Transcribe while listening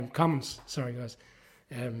comments. Sorry, guys.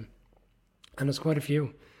 And there's quite a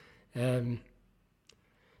few. Um,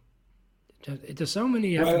 there's so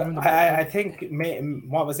many. Well, I think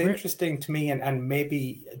what was Where, interesting to me, and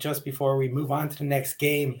maybe just before we move on to the next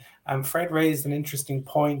game, Fred raised an interesting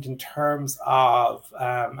point in terms of,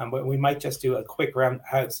 and we might just do a quick round the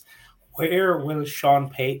house. Where will Sean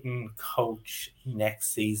Payton coach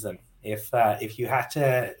next season? If you had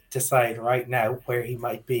to decide right now where he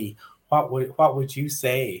might be, what would you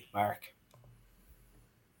say, Mark?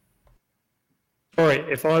 Sorry,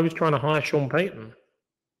 if I was trying to hire Sean Payton.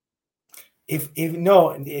 If you're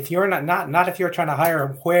not if you're trying to hire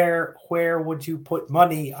him, where would you put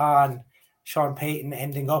money on Sean Payton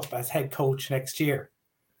ending up as head coach next year?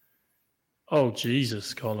 Oh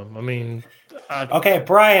Jesus, Colin. I mean, okay,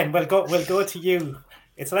 Brian, we'll go to you.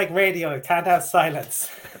 It's like radio; it can't have silence.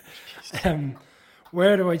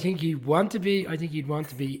 Where do I think he'd want to be? I think he'd want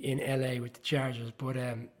to be in LA with the Chargers, but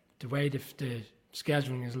the way the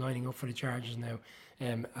scheduling is lining up for the Chargers now,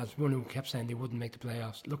 as one who kept saying they wouldn't make the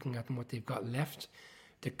playoffs, looking at them, what they've got left,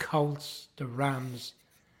 the Colts, the Rams,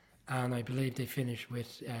 and I believe they finish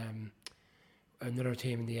with another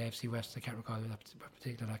team in the AFC West. I can't recall what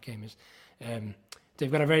particular that game is.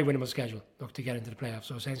 They've got a very winnable schedule, to get into the playoffs.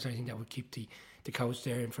 So essentially, I think that would keep the Colts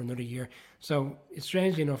there for another year. So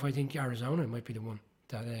strangely enough, I think Arizona might be the one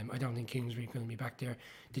that I don't think Kingsbury going to be back there.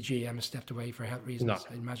 The GM has stepped away for health reasons. No.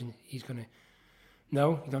 I imagine he's going to.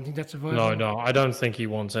 No, you don't think that's a viable? No, I don't think he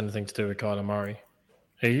wants anything to do with Kyler Murray.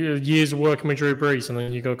 Years of working with Drew Brees, and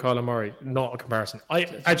then you go Kyler Murray. Not a comparison.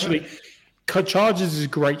 Chargers is a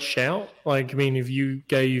great shout. Like, I mean, if you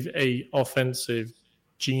gave a offensive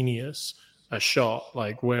genius a shot,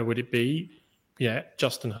 like, where would it be? Yeah,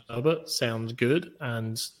 Justin Herbert sounds good,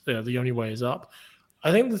 and the only way is up.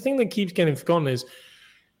 I think the thing that keeps getting forgotten is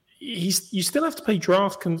you still have to pay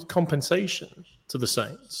draft compensation to the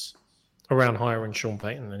Saints around hiring Sean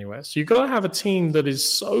Payton anyway. So you've got to have a team that is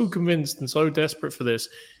so convinced and so desperate for this,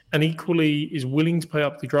 and equally is willing to pay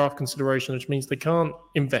up the draft consideration, which means they can't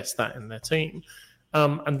invest that in their team.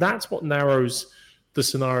 And that's what narrows the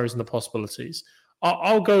scenarios and the possibilities.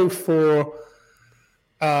 I'll go for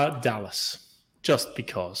Dallas, just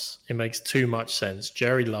because it makes too much sense.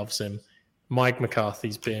 Jerry loves him. Mike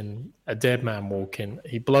McCarthy's been a dead man walking.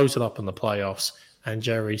 He blows it up in the playoffs. And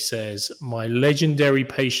Jerry says, my legendary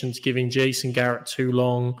patience giving Jason Garrett too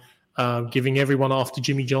long, giving everyone after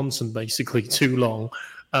Jimmy Johnson basically too long,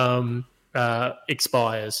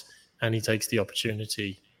 expires, and he takes the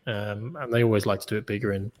opportunity. And they always like to do it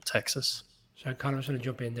bigger in Texas. So, Conor, I'm going to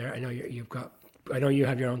jump in there. I know I know you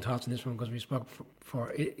have your own thoughts on this one because we spoke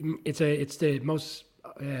for it. It's the most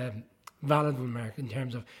valid one, Mark, in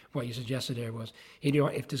terms of what you suggested there was,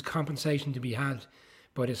 if there's compensation to be had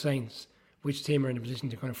by the Saints, which team are in a position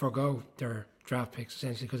to kind of forego their draft picks,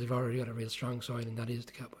 essentially, because they've already got a real strong side, and that is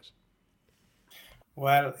the Cowboys?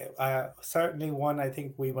 Well, certainly one I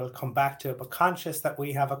think we will come back to, but conscious that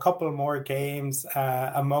we have a couple more games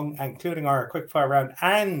including our quickfire round,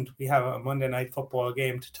 and we have a Monday Night Football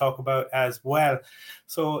game to talk about as well.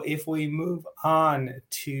 So if we move on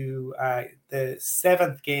to the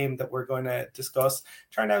seventh game that we're going to discuss,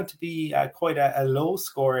 turned out to be quite a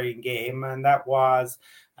low-scoring game, and that was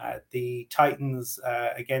the Titans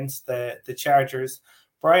against the Chargers.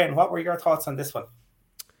 Brian, what were your thoughts on this one?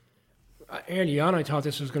 Early on, I thought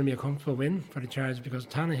this was going to be a comfortable win for the Chargers because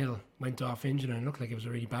Tannehill went off injured and it looked like it was a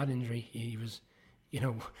really bad injury. He was,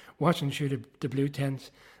 watching through the blue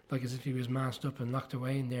tent like as if he was masked up and locked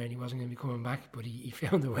away in there and he wasn't going to be coming back, but he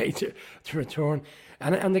found a way to return.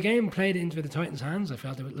 And the game played into the Titans' hands. I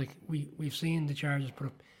felt it like we've seen the Chargers put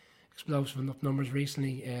up explosive enough numbers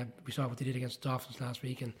recently. We saw what they did against the Dolphins last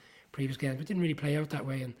week and previous games, but it didn't really play out that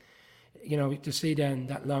way. And to see then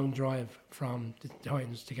that long drive from the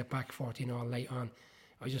Titans to get back 14-all late on,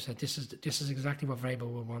 I just said this is exactly what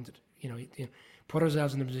Vrabel wanted. Put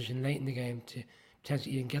ourselves in a position late in the game to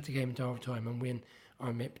potentially even get the game into overtime and win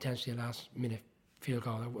on potentially a last-minute field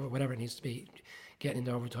goal or whatever it needs to be, getting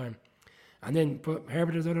into overtime. And then, but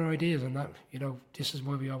Herbert has other ideas, and that this is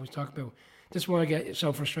why we always talk about. This is why I get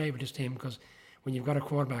so frustrated with this team, because when you've got a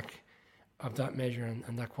quarterback of that measure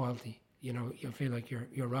and that quality, you feel like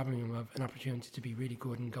you're robbing him of an opportunity to be really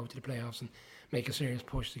good and go to the playoffs and make a serious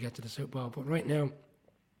push to get to the Super Bowl. But right now,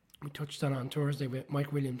 we touched on Thursday with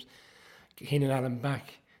Mike Williams, Keenan Allen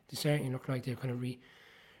back. They certainly look like they've kind of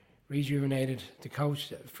rejuvenated the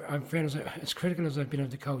coach. In fairness, as critical as I've been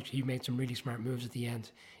of the coach, he made some really smart moves at the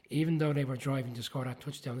end. Even though they were driving to score that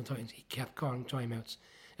touchdown, the Titans, he kept calling timeouts,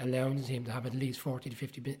 allowing the team to have at least 40 to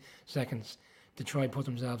 50 seconds to try and put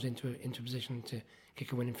themselves into a position to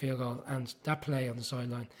kick a winning field goal. And that play on the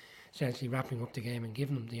sideline, essentially wrapping up the game and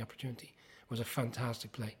giving them the opportunity was a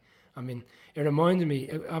fantastic play. I mean, it reminded me,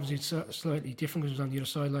 obviously it's slightly different because it was on the other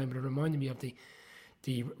sideline, but it reminded me of the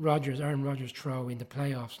Aaron Rodgers throw in the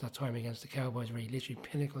playoffs that time against the Cowboys, where he literally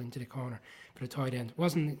pinnacle into the corner for the tight end. It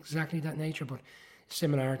wasn't exactly that nature, but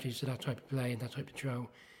similarities to that type of play and that type of throw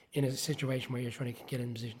in a situation where you're trying to get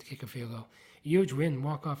in position to kick a field goal. A huge win,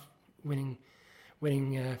 walk-off winning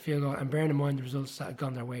field goal, and bearing in mind the results that had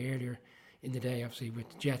gone their way earlier in the day, obviously with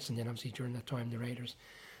the Jets, and then obviously during that time the Raiders,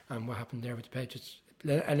 and what happened there with the Patriots,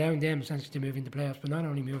 allowing them essentially to move into playoffs, but not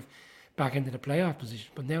only move back into the playoff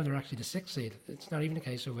position, but now they're actually the 6th seed. It's not even a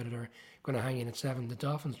case of whether they're going to hang in at 7. The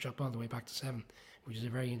Dolphins drop all the way back to 7, which is a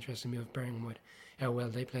very interesting move, bearing in mind how well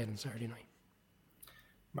they played on Saturday night.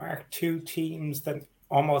 Mark, two teams that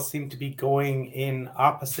almost seem to be going in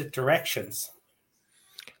opposite directions.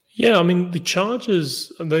 Yeah, I mean, the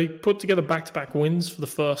Chargers, they put together back-to-back wins for the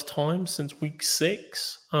first time since week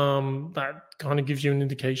 6. That kind of gives you an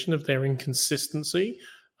indication of their inconsistency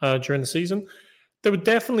during the season. There were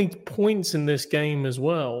definitely points in this game as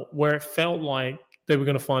well where it felt like they were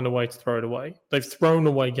going to find a way to throw it away. They've thrown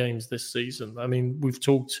away games this season. I mean, we've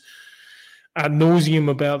talked ad nauseum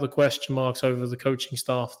about the question marks over the coaching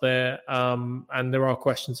staff there, and there are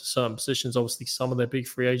questions at certain positions. Obviously, some of their big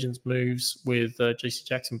free agents moves with J.C.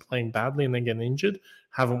 Jackson playing badly and then getting injured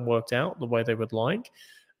haven't worked out the way they would like.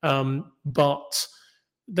 But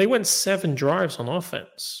they went 7 drives on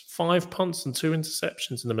offense, 5 punts and 2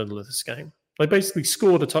 interceptions in the middle of this game. They basically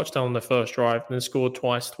scored a touchdown on their first drive and then scored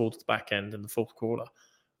twice towards the back end in the fourth quarter,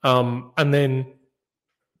 and then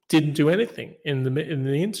didn't do anything in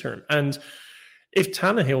the interim. And if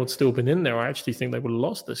Tannehill had still been in there, I actually think they would have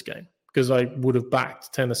lost this game, because I would have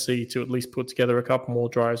backed Tennessee to at least put together a couple more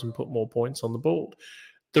drives and put more points on the board.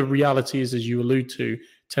 The reality is, as you allude to,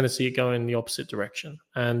 Tennessee are going in the opposite direction.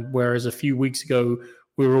 And whereas a few weeks ago,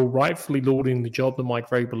 we were all rightfully lauding the job that Mike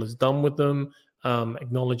Vrabel has done with them,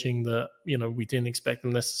 acknowledging that, we didn't expect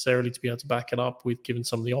them necessarily to be able to back it up with given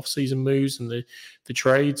some of the off-season moves and the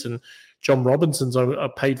trades. And John Robinson's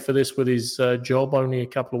paid for this with his job only a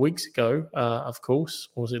couple of weeks ago, of course.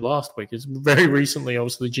 Or was it last week? It's very recently,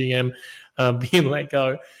 obviously, the GM being let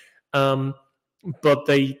go. But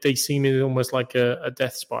they seem in almost like a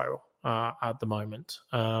death spiral at the moment.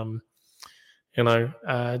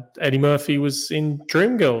 Eddie Murphy was in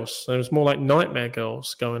Dreamgirls. There was more like Nightmare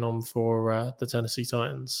Girls going on for the Tennessee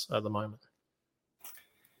Titans at the moment.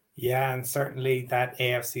 Yeah, and certainly that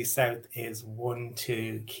AFC South is one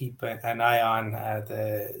to keep an eye on.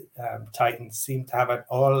 The Titans seem to have it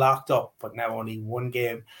all locked up, but now only one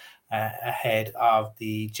game ahead of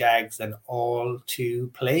the Jags and all to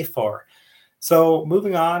play for. So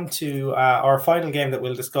moving on to our final game that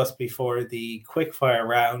we'll discuss before the quickfire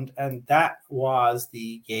round, and that was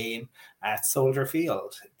the game at Soldier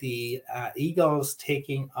Field. The Eagles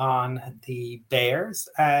taking on the Bears,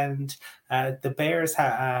 and the Bears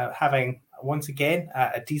having, once again,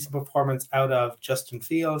 a decent performance out of Justin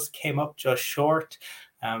Fields, came up just short.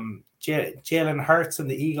 Jalen Hurts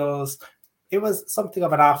and the Eagles, it was something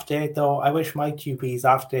of an off day, though. I wish my QB's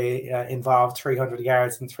off day involved 300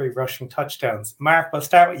 yards and 3 rushing touchdowns. Mark, we'll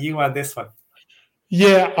start with you on this one.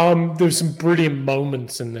 Yeah, there's some brilliant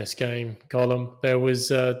moments in this game, Colin. There was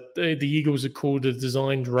the Eagles had called a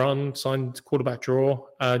designed run, signed quarterback draw,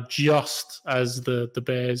 just as the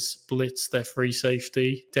Bears blitzed their free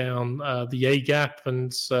safety down the A gap,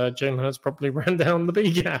 and Jalen Hurts probably ran down the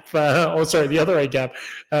B gap, the other A gap,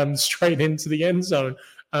 straight into the end zone.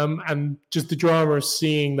 And just the drama of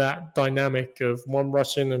seeing that dynamic of one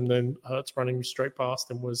rushing and then Hurts running straight past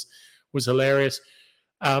him was hilarious.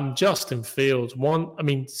 Justin Fields,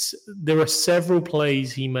 there are several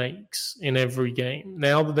plays he makes in every game.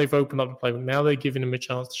 Now that they've opened up the playbook, now they're giving him a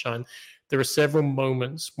chance to shine. There are several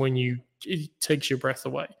moments when it takes your breath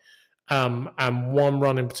away. And one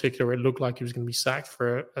run in particular, it looked like he was going to be sacked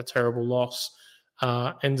for a terrible loss.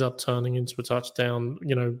 Ends up turning into a touchdown.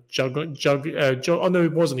 No,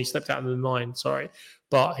 it wasn't. He stepped out of the 9,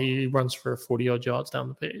 but he runs for 40-odd yards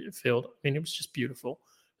down the field. I mean, it was just beautiful.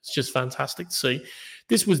 It's just fantastic to see.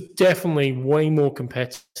 This was definitely way more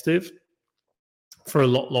competitive for a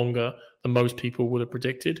lot longer than most people would have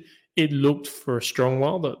predicted. It looked for a strong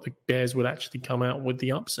while that the Bears would actually come out with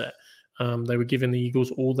the upset. They were giving the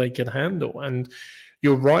Eagles all they could handle. And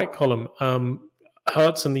you're right, Colin.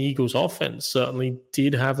 Hurts and the Eagles offense certainly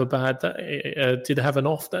did have a bad day, did have an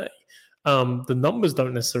off day. The numbers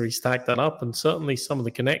don't necessarily stack that up, and certainly some of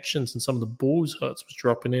the connections and some of the balls Hurts was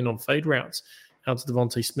dropping in on fade routes out to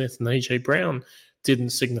Devontae Smith and A.J. Brown didn't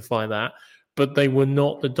signify that, but they were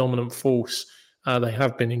not the dominant force they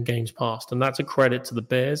have been in games past, and that's a credit to the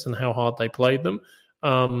Bears and how hard they played them.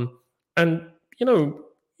 And, you know,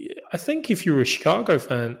 I think if you're a Chicago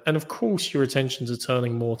fan, and of course your attentions are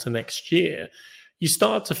turning more to next year, you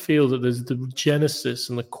start to feel that there's the genesis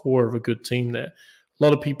and the core of a good team there. A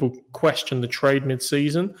lot of people question the trade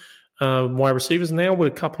mid-season. Wide receivers now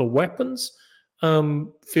with a couple of weapons,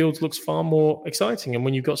 Fields looks far more exciting. And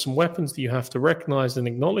when you've got some weapons that you have to recognize and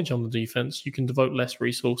acknowledge on the defense, you can devote less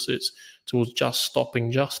resources towards just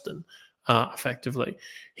stopping Justin effectively.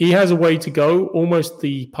 He has a way to go. Almost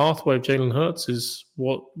the pathway of Jalen Hurts is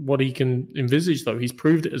what he can envisage, though. He's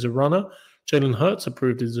proved it as a runner. Jalen Hurts have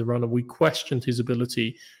proved it as a runner. We questioned his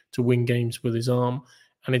ability to win games with his arm.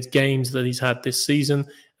 And it's games that he's had this season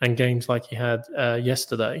and games like he had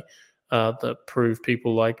yesterday that prove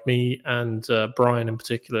people like me and Brian in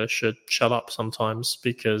particular should shut up sometimes,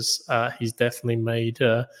 because he's definitely made...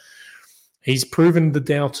 he's proven the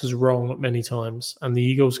doubters wrong many times. And the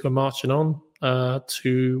Eagles go marching on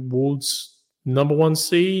towards number 1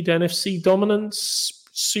 seed, NFC dominance,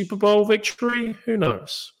 Super Bowl victory. Who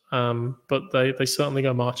knows? But they certainly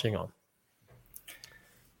go marching on.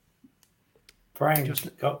 Brian,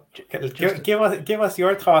 give us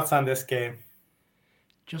your thoughts on this game.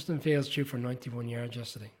 Justin Fields threw for 91 yards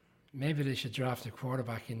yesterday. Maybe they should draft a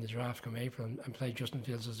quarterback in the draft come April and play Justin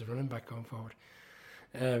Fields as a running back going forward.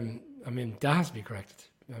 I mean, that has to be corrected.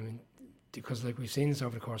 I mean, because like we've seen this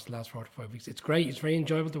over the course of the last 4 to 5 weeks, it's great. It's very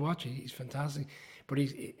enjoyable to watch. He's fantastic, but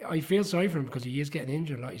I feel sorry for him because he is getting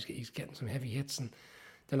injured a lot. He's getting some heavy hits, and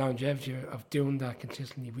the longevity of doing that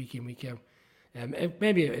consistently week in, week out.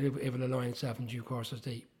 Maybe it will align itself in due course as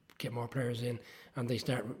they get more players in and they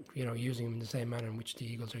start, using him in the same manner in which the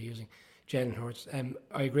Eagles are using Jalen Hurts.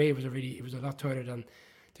 I agree. It was a lot tighter than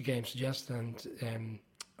the game suggests, and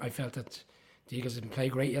I felt that the Eagles didn't play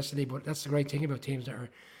great yesterday. But that's the great thing about teams that are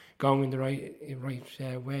going in the right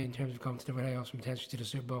way in terms of coming to the playoffs and potentially to the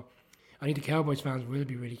Super Bowl. I think the Cowboys fans will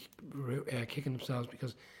be really kicking themselves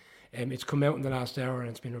because it's come out in the last hour and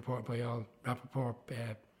it's been reported by all Rappaport,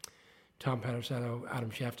 Tom Pelissero,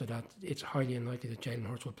 Adam Schefter, that it's highly unlikely that Jalen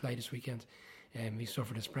Hurts will play this weekend. He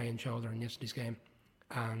suffered a sprained shoulder in yesterday's game,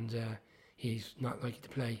 and he's not likely to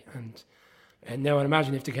play. And now I'd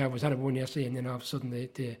imagine if the Cowboys had won yesterday, and then all of a sudden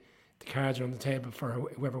the cards are on the table for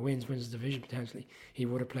whoever wins the division potentially, he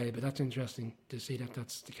would have played. But that's interesting to see that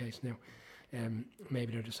that's the case now.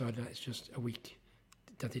 Maybe they'll decide that it's just a week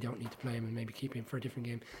that they don't need to play him and maybe keep him for a different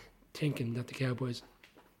game, thinking that the Cowboys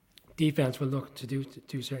defense will look to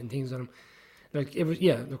do certain things on him.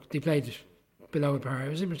 They played below par. It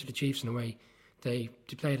was similar to the Chiefs in a way. They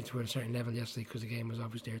played it to a certain level yesterday because the game was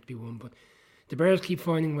always there to be won. But the Bears keep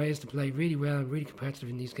finding ways to play really well, really competitive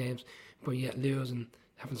in these games, but yet lose. And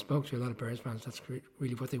having spoke to a lot of Bears fans, that's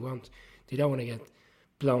really what they want. They don't want to get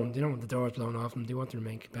blown. They don't want the doors blown off them. They want to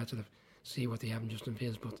remain competitive, see what they have in Justin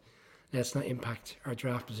Fields. But let's not impact our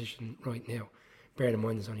draft position right now. Bearing in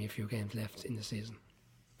mind there's only a few games left in the season.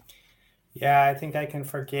 Yeah, I think I can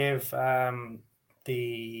forgive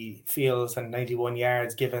the Fields and 91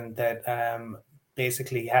 yards, given that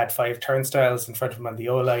basically he had 5 turnstiles in front of him on the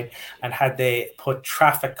O-line, and had they put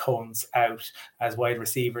traffic cones out as wide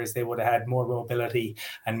receivers, they would have had more mobility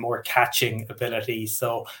and more catching ability.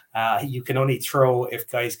 So you can only throw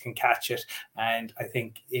if guys can catch it. And I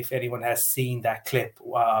think if anyone has seen that clip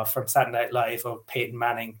from Saturday Night Live of Peyton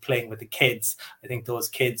Manning playing with the kids, I think those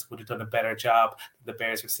kids would have done a better job than the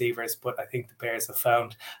Bears receivers. But I think the Bears have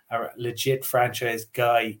found a legit franchise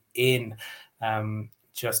guy in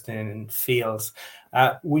Justin Fields.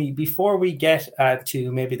 Before we get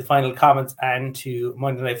to maybe the final comments and to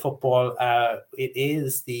Monday Night Football, it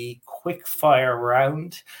is the quick fire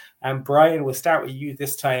round. And Brian, we'll start with you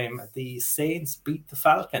this time. The Saints beat the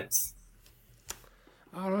Falcons.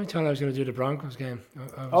 Oh, I thought I was going to do the Broncos game.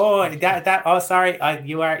 Sorry.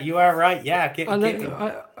 You are right. Yeah.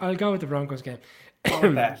 I'll go with the Broncos game.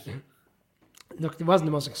 Look, it wasn't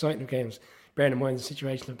the most exciting of games, bearing in mind the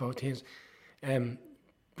situation of both teams.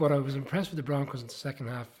 But I was impressed with the Broncos in the second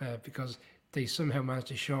half because they somehow managed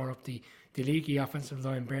to shore up the leaky offensive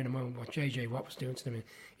line, bearing in mind what J.J. Watt was doing to them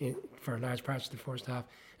for large parts of the first half.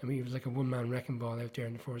 I mean, it was like a one-man wrecking ball out there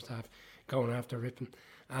in the first half, going after ripping.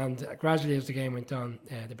 And gradually as the game went on,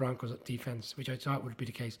 the Broncos defense, which I thought would be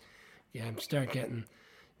the case, start getting,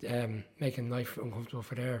 making life uncomfortable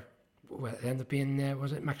for their... Well, it ended up being,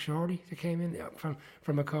 was it McSorley that came in from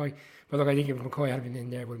McCoy? But look, I think if McCoy had been in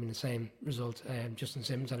there, it would have been the same result. Justin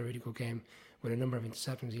Simmons had a really good game with a number of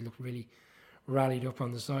interceptions. He looked really rallied up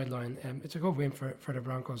on the sideline. It's a good win for the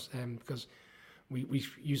Broncos because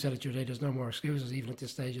you said it today, there's no more excuses even at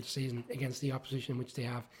this stage of the season against the opposition which they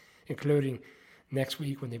have, including next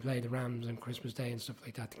week when they play the Rams on Christmas Day and stuff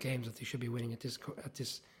like that, the games that they should be winning at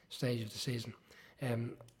this stage of the season.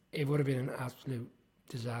 it would have been an absolute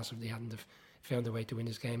disaster if they hadn't have found a way to win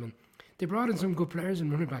this game. And they brought in some good players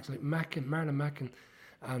and running backs like Marlon Mack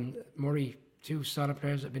and Murray, two solid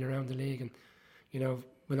players that have been around the league and,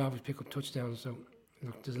 will always pick up touchdowns. So,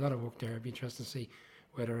 look, there's a lot of work there. It'd be interesting to see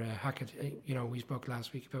whether Hackett, we spoke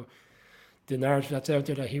last week about the narrative that's out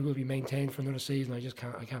there that he will be maintained for another season.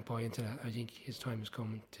 I can't buy into that. I think his time is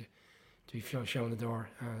coming to be shown the door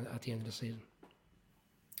at the end of the season.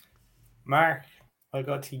 Mark, I'll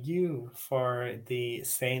go to you for the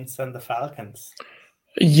Saints and the Falcons.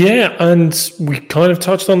 Yeah, and we kind of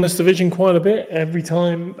touched on this division quite a bit. Every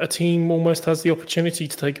time a team almost has the opportunity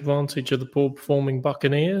to take advantage of the poor-performing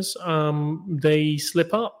Buccaneers, they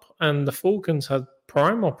slip up, and the Falcons had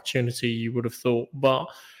prime opportunity, you would have thought. But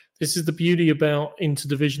this is the beauty about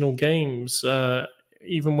interdivisional games.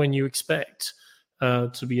 Even when you expect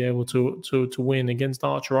to be able to win against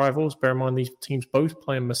arch rivals. Bear in mind, these teams both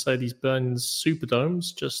play in Mercedes-Benz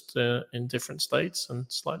Superdomes, just in different states and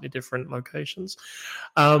slightly different locations.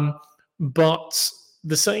 But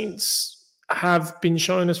the Saints have been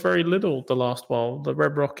showing us very little the last while. The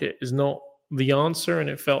Red Rocket is not the answer, and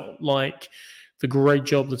it felt like the great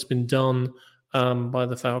job that's been done by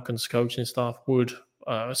the Falcons coaching staff would,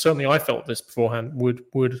 certainly I felt this beforehand,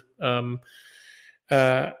 would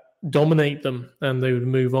dominate them, and they would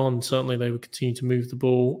move on. Certainly they would continue to move the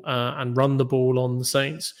ball and run the ball on the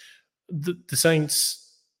Saints. The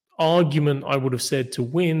Saints' argument, I would have said, to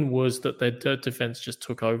win was that their defense just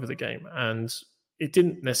took over the game, and it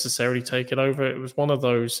didn't necessarily take it over. It was one of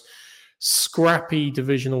those scrappy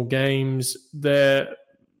divisional games. They're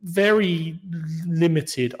very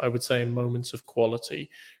limited, I would say, in moments of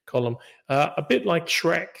quality, Colm. A bit like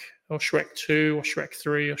Shrek, or Shrek 2, or Shrek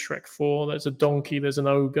 3, or Shrek 4. There's a donkey, there's an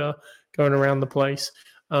ogre going around the place.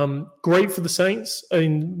 Great for the Saints.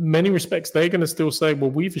 In many respects, they're going to still say,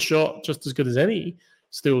 well, we've a shot just as good as any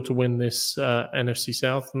still to win this NFC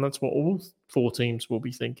South. And that's what all four teams will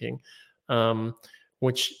be thinking,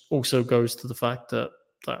 which also goes to the fact that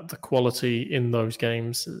the quality in those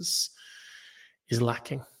games is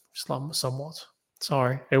lacking somewhat.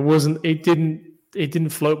 Sorry. It didn't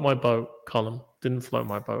float my boat, Colm. Didn't float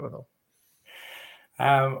my boat at all.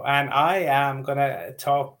 And I am going to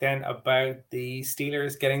talk then about the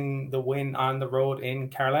Steelers getting the win on the road in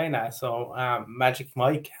Carolina. So Magic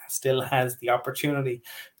Mike still has the opportunity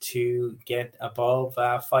to get above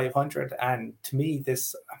 500. And to me,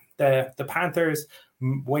 the Panthers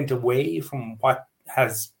went away from what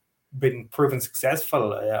has been proven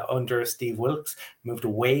successful under Steve Wilkes, moved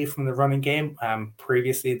away from the running game.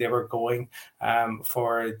 Previously, they were going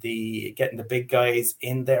for getting the big guys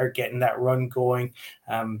in there, getting that run going.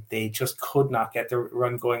 They just could not get the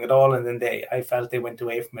run going at all. And then I felt they went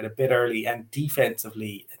away from it a bit early, and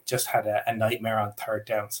defensively just had a nightmare on third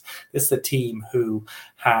downs. This is a team who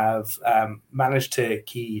have managed to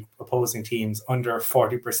keep opposing teams under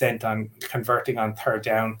 40% on converting on third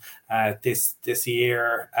down this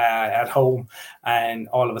year at home. And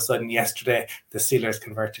all of a sudden yesterday, the Steelers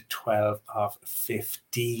converted 12 of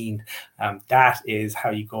 15. That is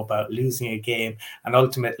how you go about losing a game. And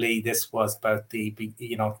ultimately, this was about the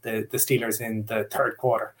Steelers in the third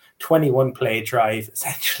quarter. 21 play drive,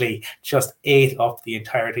 essentially just ate up the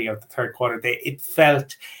entirety of the third quarter. It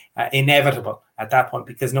felt inevitable at that point,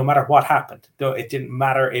 because no matter what happened, though, it didn't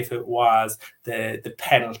matter if it was the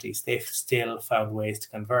penalties, they still found ways to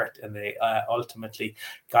convert, and they ultimately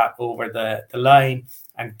got over the line.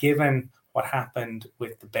 And given what happened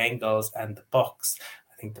with the Bengals and the Bucks,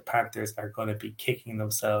 I think the Panthers are going to be kicking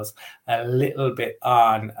themselves a little bit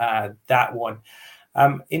on that one.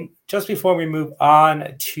 Just before we move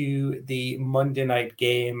on to the Monday night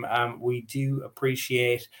game, we do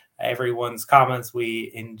appreciate everyone's comments.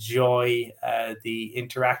 We enjoy the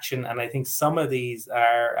interaction, and I think some of these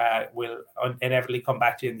will inevitably come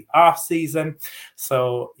back to you in the off season.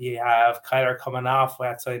 So you have Kyler coming off.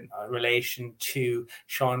 That's in relation to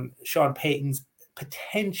Sean Payton's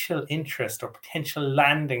potential interest or potential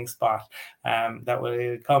landing spot that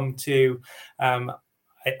will come to.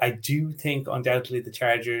 I do think undoubtedly the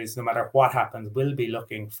Chargers, no matter what happens, will be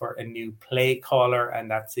looking for a new play caller,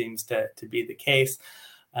 and that seems to be the case.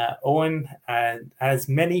 Owen, as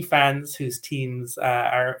many fans whose teams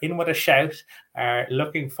are in with a shout, are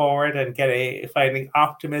looking forward and finding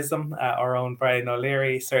optimism. Our own Brian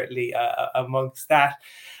O'Leary certainly amongst that.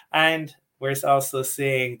 And we're also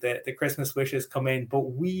seeing the Christmas wishes come in,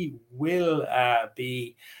 but we will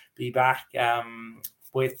be back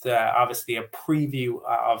with obviously a preview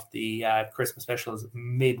of the Christmas specials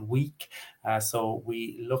midweek. So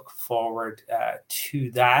we look forward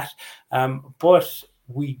to that. But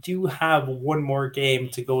we do have one more game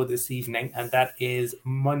to go this evening, and that is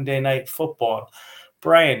Monday Night Football.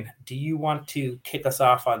 Brian, do you want to kick us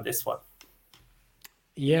off on this one?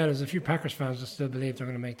 Yeah, there's a few Packers fans that still believe they're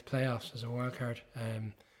going to make the playoffs as a wild card.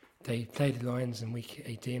 They played the Lions in week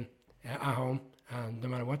 18 at home, and no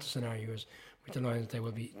matter what the scenario is with the Lions, they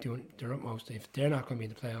will be doing their utmost if they're not going to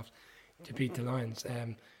be in the playoffs to beat the Lions.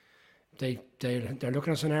 They're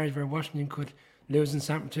looking at scenarios where Washington could lose in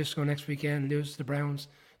San Francisco next weekend, lose to the Browns,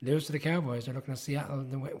 lose to the Cowboys. They're looking at Seattle,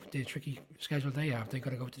 the tricky schedule they have. They've got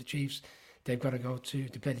to go to the Chiefs. They've got to go to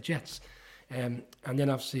play the Jets. And then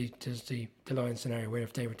obviously there's the Lions scenario where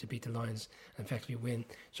if they were to beat the Lions and effectively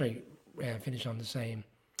finish on the same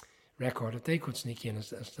record, that they could sneak in as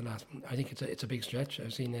the last one. I think it's a big stretch.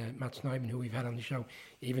 I've seen Matt Snyman, who we've had on the show,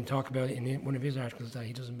 even talk about it in one of his articles that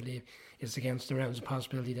he doesn't believe it's against the realms of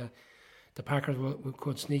possibility that the Packers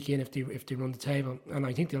could sneak in if they run the table. And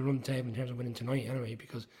I think they'll run the table in terms of winning tonight anyway,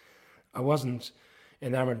 because I wasn't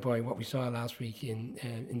enamoured by what we saw last week in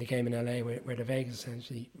the game in LA where the Raiders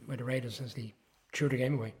essentially threw the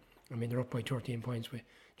game away. I mean, they're up by 13 points with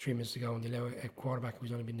 3 minutes to go, and they allow a quarterback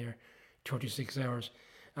who's only been there 36 hours.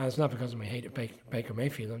 And it's not because of my hate of Baker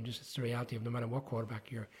Mayfield. It's the reality of no matter what quarterback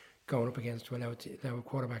you're going up against, to allow a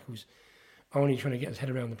quarterback who's only trying to get his head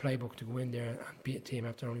around the playbook to go in there and beat a team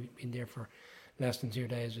after only being there for less than 2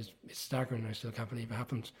 days. It's staggering. I still can't believe it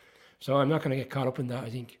happens. So I'm not going to get caught up in that. I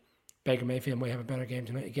think Baker Mayfield might have a better game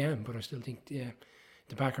tonight again, but I still think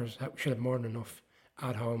the Packers should have more than enough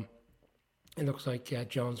at home. It looks like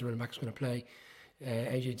Jones, the running back, is going to play.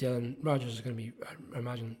 AJ Dillon, Rodgers is going to be, I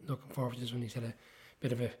imagine, looking forward to this one. He's had a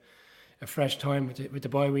bit of a fresh time with the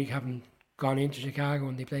bye week, having gone into Chicago,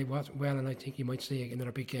 and they played well, and I think you might see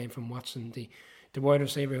another big game from Watson, the wide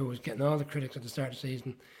receiver who was getting all the critics at the start of the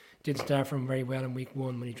season. Didn't start from very well in week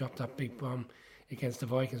 1 when he dropped that big bomb against the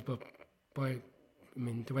Vikings, but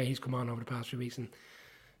the way he's come on over the past few weeks, and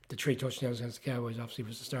the 3 touchdowns against the Cowboys obviously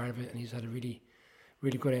was the start of it, and he's had a really,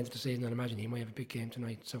 really good end to the season, and I imagine he might have a big game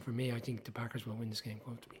tonight. So for me, I think the Packers will win this game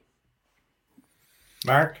comfortably.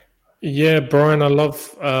 Mark? Yeah, Brian, I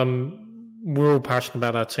love, we're all passionate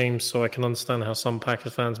about our teams, so I can understand how some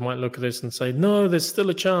Packers fans might look at this and say, no, there's still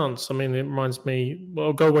a chance. I mean, it reminds me,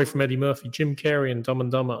 well, go away from Eddie Murphy, Jim Carrey and Dumb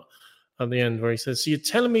and Dumber at the end, where he says, so you're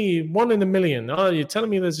telling me 1 in a million? Oh, you're telling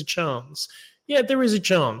me there's a chance? Yeah, there is a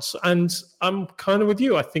chance. And I'm kind of with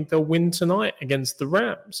you. I think they'll win tonight against the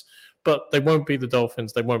Rams, but they won't be the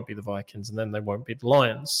Dolphins, they won't be the Vikings, and then they won't be the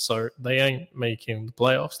Lions. So they ain't making the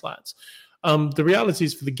playoffs, lads. The reality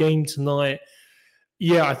is for the game tonight,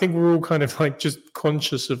 yeah, I think we're all kind of like just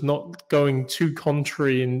conscious of not going too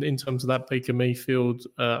contrary in terms of that Baker Mayfield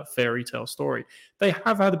fairy tale story. They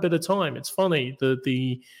have had a bit of time. It's funny,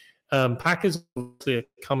 the Packers are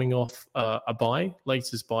coming off a bye,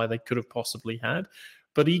 latest bye they could have possibly had.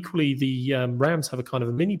 But equally, the Rams have a kind of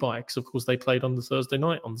a mini bye because, of course, they played on the Thursday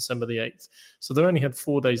night on December the 8th. So they only had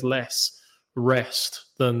 4 days less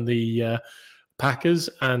rest than the Packers.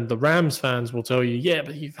 And the Rams fans will tell you, yeah,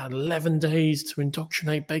 but you've had 11 days to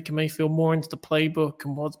indoctrinate Baker Mayfield more into the playbook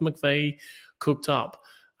and what McVay cooked up.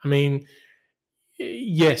 I mean,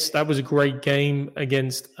 yes, that was a great game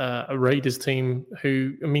against a Raiders team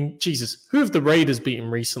who, I mean, Jesus, who have the Raiders beaten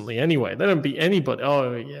recently anyway? They don't beat anybody.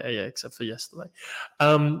 Oh, yeah, except for yesterday.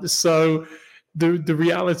 So the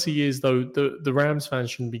reality is, though, the Rams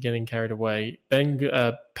fans shouldn't be getting carried away.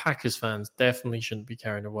 Packers fans definitely shouldn't be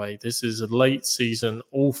carried away. This is a late season,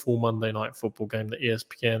 awful Monday Night Football game that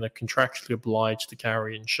ESPN are contractually obliged to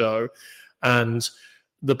carry and show. And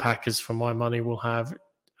the Packers, for my money, will have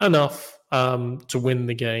enough to win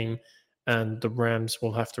the game, and the Rams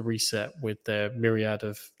will have to reset with their myriad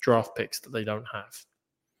of draft picks that they don't have.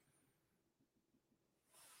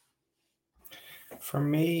 For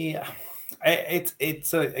me,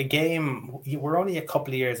 it's a game. We're only a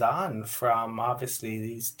couple of years on from obviously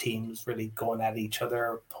these teams really going at each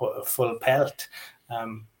other full pelt,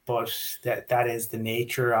 but that is the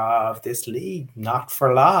nature of this league. Not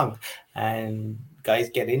for long, and guys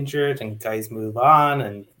get injured and guys move on,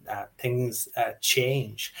 and things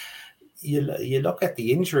change. You look at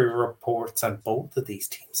the injury reports on both of these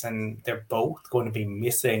teams, and they're both going to be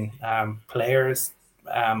missing players.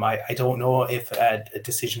 I don't know if a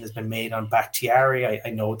decision has been made on Bakhtiari. I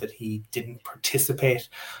know that he didn't participate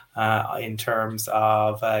in terms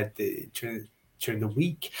of during the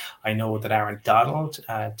week. I know that Aaron Donald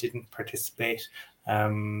didn't participate.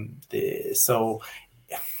 So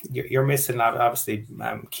you're missing obviously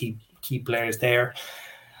key players there.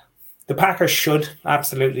 The Packers should,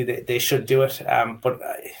 absolutely, they should do it. But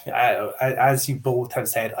as you both have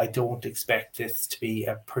said, I don't expect this to be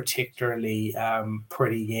a particularly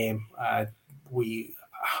pretty game.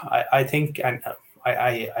 I think, and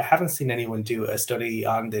I haven't seen anyone do a study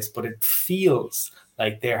on this, but it feels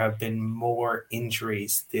like there have been more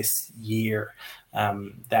injuries this year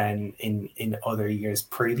than in other years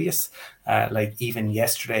previous. Like even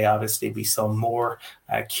yesterday, obviously, we saw more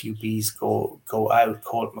QBs go out.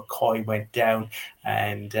 Colt McCoy went down,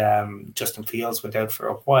 and Justin Fields went out for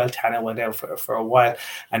a while. Tanner went out for a while.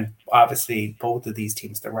 And obviously, both of these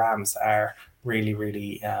teams, the Rams, are really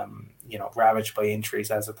ravaged by injuries,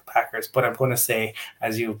 as of the Packers. But I'm going to say,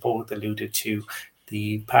 as you both alluded to,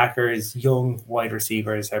 the Packers' young wide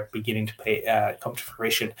receivers are beginning to come to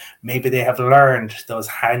fruition. Maybe they have learned those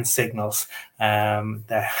hand signals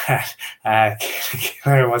that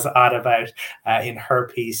Killer was odd about in her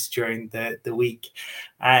piece during the week.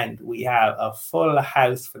 And we have a full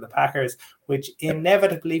house for the Packers, which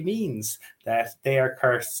inevitably means that they are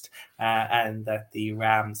cursed and that the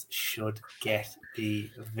Rams should get the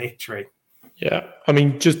victory. Yeah, I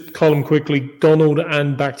mean, just Colin quickly, Donald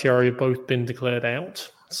and Bakhtiari have both been declared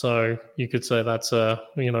out. So you could say that's a,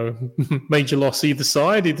 major loss either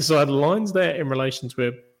side of the lines there in relation to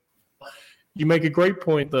it. You make a great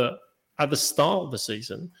point that at the start of the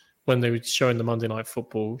season, when they were showing the Monday Night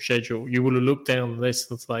Football schedule, you would have looked down the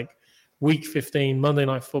list. It's like Week 15, Monday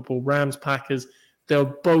Night Football, Rams, Packers.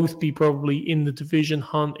 They'll both be probably in the division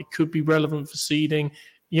hunt. It could be relevant for seeding.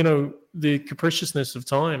 The capriciousness of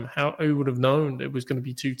time, who would have known it was going to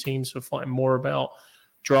be two teams who are fighting more about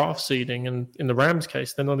draft seeding. And in the Rams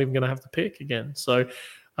case, they're not even going to have to pick again. So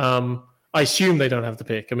I assume they don't have to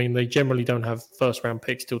pick. I mean, they generally don't have first round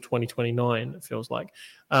picks till 2029, it feels like.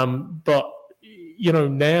 But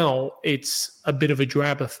now it's a bit of a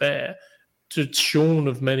drab affair to shorn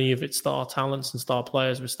of many of its star talents and star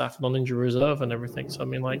players with Stafford on injury reserve and everything. So, I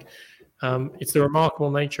mean, it's the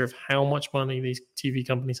remarkable nature of how much money these TV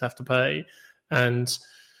companies have to pay, and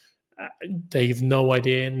they have no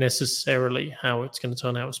idea necessarily how it's going to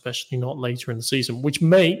turn out, especially not later in the season, which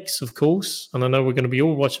makes, of course, and I know we're going to be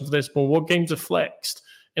all watching for this, but what games are flexed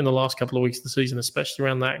in the last couple of weeks of the season, especially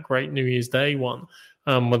around that great New Year's Day one,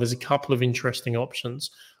 where there's a couple of interesting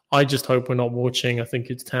options. I just hope we're not watching, I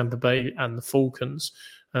think it's Tampa Bay and the Falcons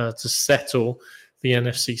to settle the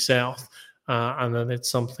NFC South. And then it's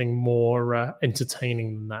something more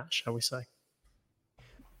entertaining than that, shall we say.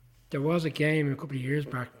 There was a game a couple of years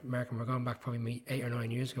back, Mark, and we're going back probably 8 or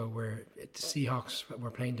 9 years ago, where the Seahawks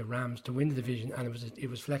were playing the Rams to win the division, and it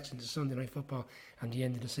was flexed into Sunday Night Football at the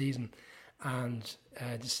end of the season. And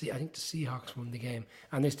I think the Seahawks won the game,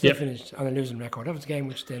 and they still finished on a losing record. That was a game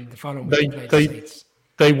which then the following week played the Saints.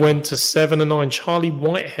 They went to 7-9. Charlie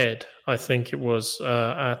Whitehead, I think it was,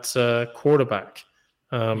 at quarterback.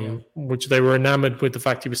 Which they were enamored with the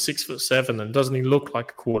fact he was 6'7", and doesn't he look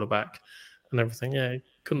like a quarterback and everything? Yeah, he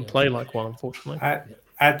couldn't play like one, unfortunately.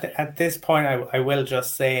 At this point, I will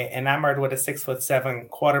just say, enamored with a 6'7"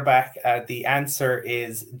 quarterback. The answer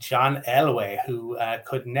is John Elway, who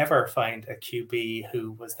could never find a QB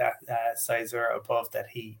who was that size or above that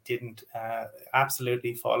he didn't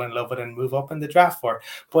absolutely fall in love with and move up in the draft for.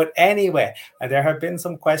 But anyway, there have been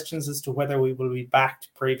some questions as to whether we will be back to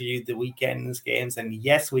preview the weekend's games, and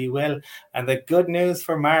yes, we will. And the good news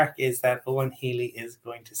for Mark is that Owen Healy is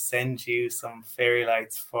going to send you some fairy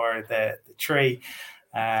lights for the tree.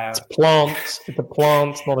 It's a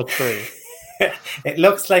plant, not a tree. It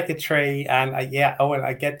looks like a tree, and when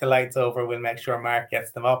I get the lights over, we'll make sure Mark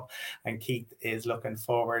gets them up, and Keith is looking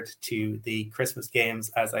forward to the Christmas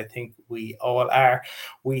games, as I think we all are.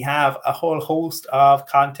 We have a whole host of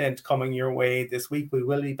content coming your way this week. We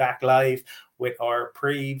will be back live with our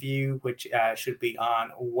preview, which should be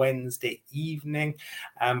on Wednesday evening.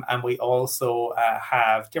 And we also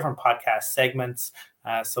have different podcast segments.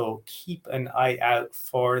 So keep an eye out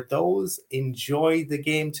for those. Enjoy the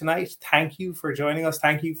game tonight. Thank you for joining us.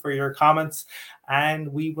 Thank you for your comments.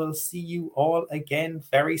 And we will see you all again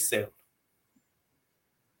very soon.